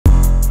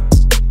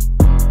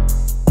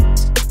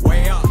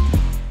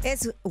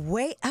It's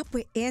Way Up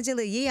with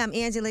Angela Yee. I'm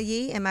Angela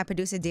Yee, and my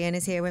producer Dan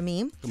is here with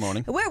me. Good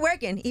morning. We're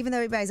working, even though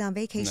everybody's on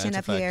vacation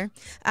up here.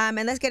 And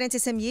let's get into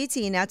some Yee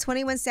tea. Now,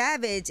 21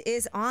 Savage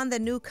is on the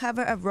new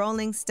cover of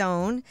Rolling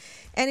Stone,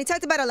 and he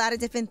talked about a lot of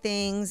different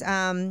things.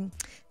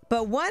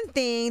 But one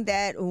thing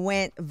that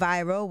went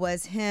viral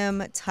was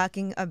him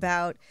talking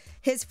about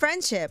his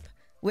friendship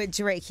with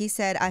Drake. He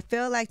said, "I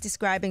feel like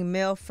describing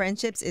male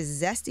friendships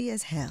is zesty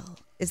as hell."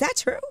 Is that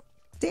true,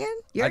 Dan?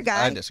 You're a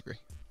guy. I disagree.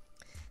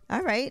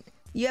 All right.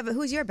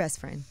 Who's your best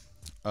friend?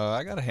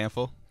 I got a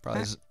handful.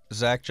 Probably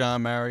Zach,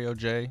 John, Mario,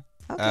 Jay,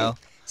 Al.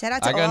 Shout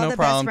out to all the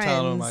best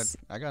friends.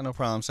 I got no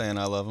problem saying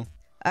I love them.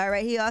 All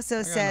right. He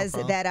also says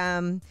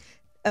that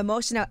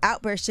emotional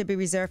outbursts should be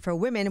reserved for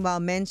women,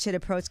 while men should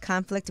approach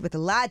conflict with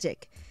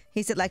logic.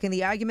 He said, like in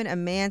the argument, a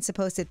man's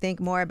supposed to think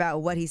more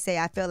about what he say.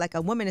 I feel like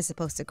a woman is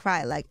supposed to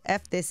cry, like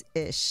F this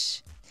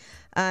ish.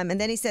 And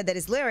then he said that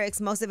his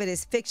lyrics, most of it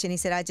is fiction. He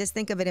said, I just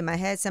think of it in my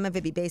head. Some of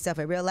it be based off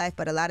of real life,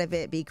 but a lot of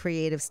it be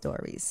creative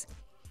stories.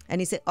 And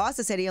he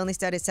also said he only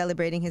started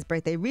celebrating his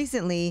birthday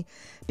recently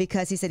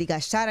because he said he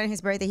got shot on his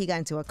birthday. He got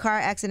into a car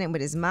accident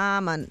with his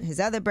mom on his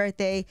other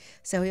birthday.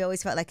 So he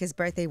always felt like his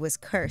birthday was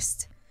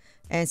cursed.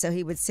 And so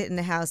he would sit in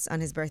the house on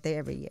his birthday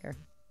every year.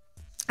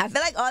 I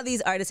feel like all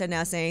these artists are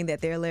now saying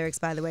that their lyrics,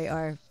 by the way,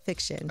 are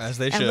fiction. As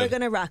they should. And we're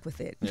going to rock with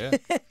it. Yeah.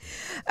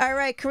 All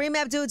right. Kareem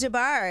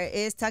Abdul-Jabbar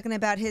is talking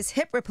about his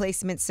hip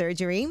replacement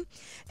surgery.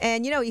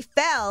 And, you know, he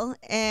fell,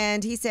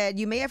 and he said,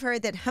 "You may have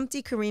heard that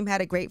Humpty Kareem had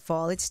a great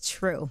fall. It's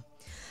true.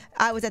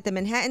 I was at the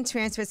Manhattan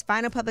Transfer's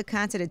final public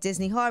concert at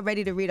Disney Hall,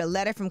 ready to read a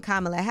letter from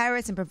Kamala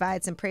Harris and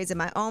provide some praise of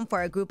my own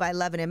for a group I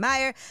love and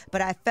admire,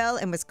 but I fell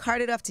and was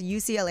carted off to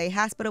UCLA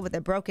Hospital with a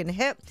broken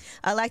hip.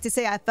 I like to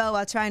say I fell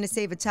while trying to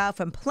save a child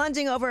from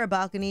plunging over a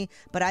balcony,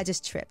 but I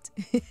just tripped."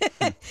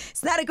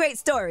 It's not a great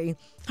story.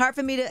 Hard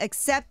for me to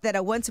accept that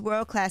a once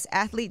world-class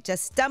athlete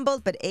just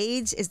stumbled, but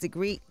age is the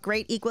great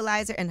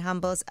equalizer and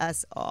humbles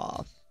us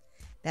all.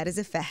 That is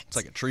a fact. It's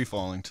like a tree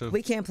falling, too.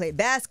 We can't play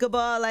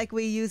basketball like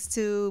we used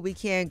to. We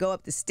can't go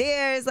up the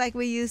stairs like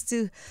we used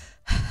to.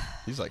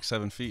 He's like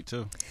 7 feet,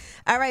 too.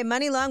 All right,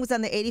 Money Long was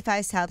on the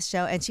 85 South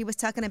show, and she was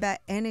talking about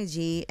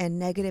energy and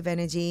negative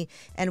energy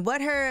and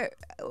what her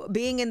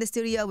being in the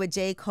studio with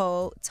J.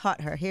 Cole taught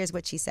her. Here's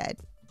what she said.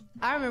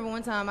 I remember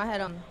one time I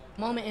had a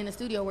moment in the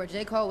studio where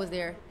J. Cole was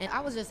there, and I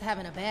was just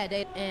having a bad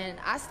day, and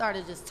I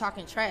started just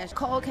talking trash.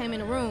 Cole came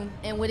in the room,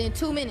 and within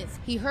 2 minutes,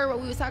 he heard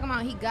what we was talking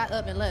about, and he got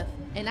up and left.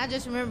 And I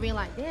just remember being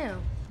like,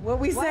 damn. What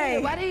we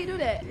say? Why did he do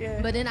that?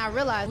 Yeah. But then I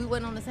realized we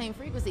wasn't on the same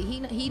frequency.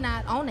 He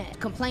not on that.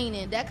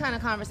 Complaining, that kind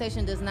of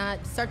conversation does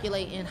not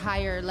circulate in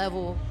higher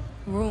level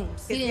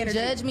rooms. He didn't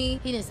judge me.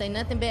 He didn't say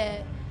nothing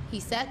bad. He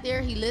sat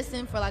there, he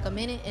listened for like a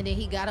minute, and then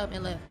he got up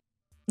and left.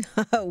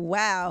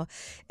 Wow.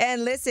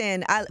 And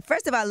listen,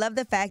 first of all, I love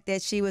the fact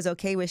that she was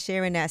okay with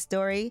sharing that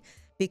story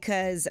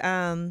because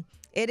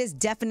it is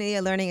definitely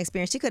a learning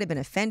experience. She could have been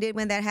offended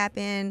when that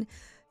happened,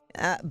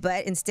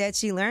 but instead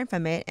she learned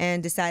from it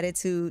and decided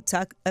to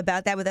talk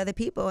about that with other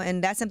people.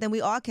 And that's something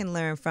we all can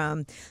learn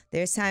from.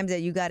 There's times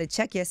that you got to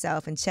check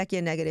yourself and check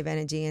your negative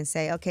energy and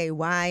say, okay,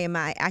 why am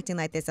I acting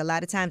like this? A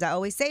lot of times, I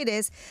always say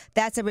this,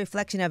 that's a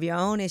reflection of your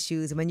own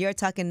issues. When you're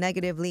talking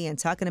negatively and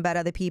talking about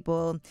other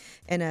people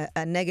in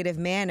a negative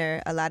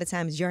manner, a lot of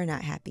times you're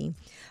not happy.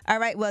 All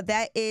right, well,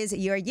 that is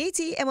your Yee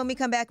tea. And when we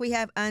come back, we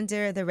have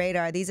Under the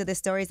Radar. These are the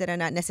stories that are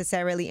not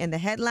necessarily in the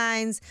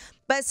headlines,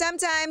 but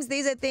sometimes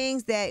these are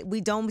things that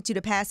we don't want you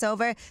to pass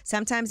over.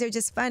 Sometimes they're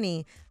just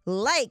funny.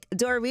 Like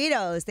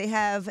Doritos. They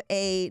have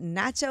a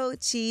nacho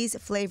cheese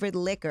flavored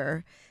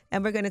liquor,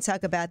 and we're going to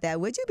talk about that.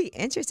 Would you be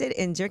interested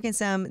in drinking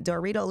some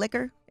Dorito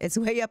liquor? It's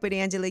Way Up with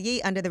Angela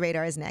Yee. Under the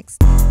Radar is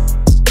next.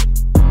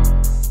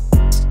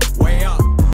 Way up.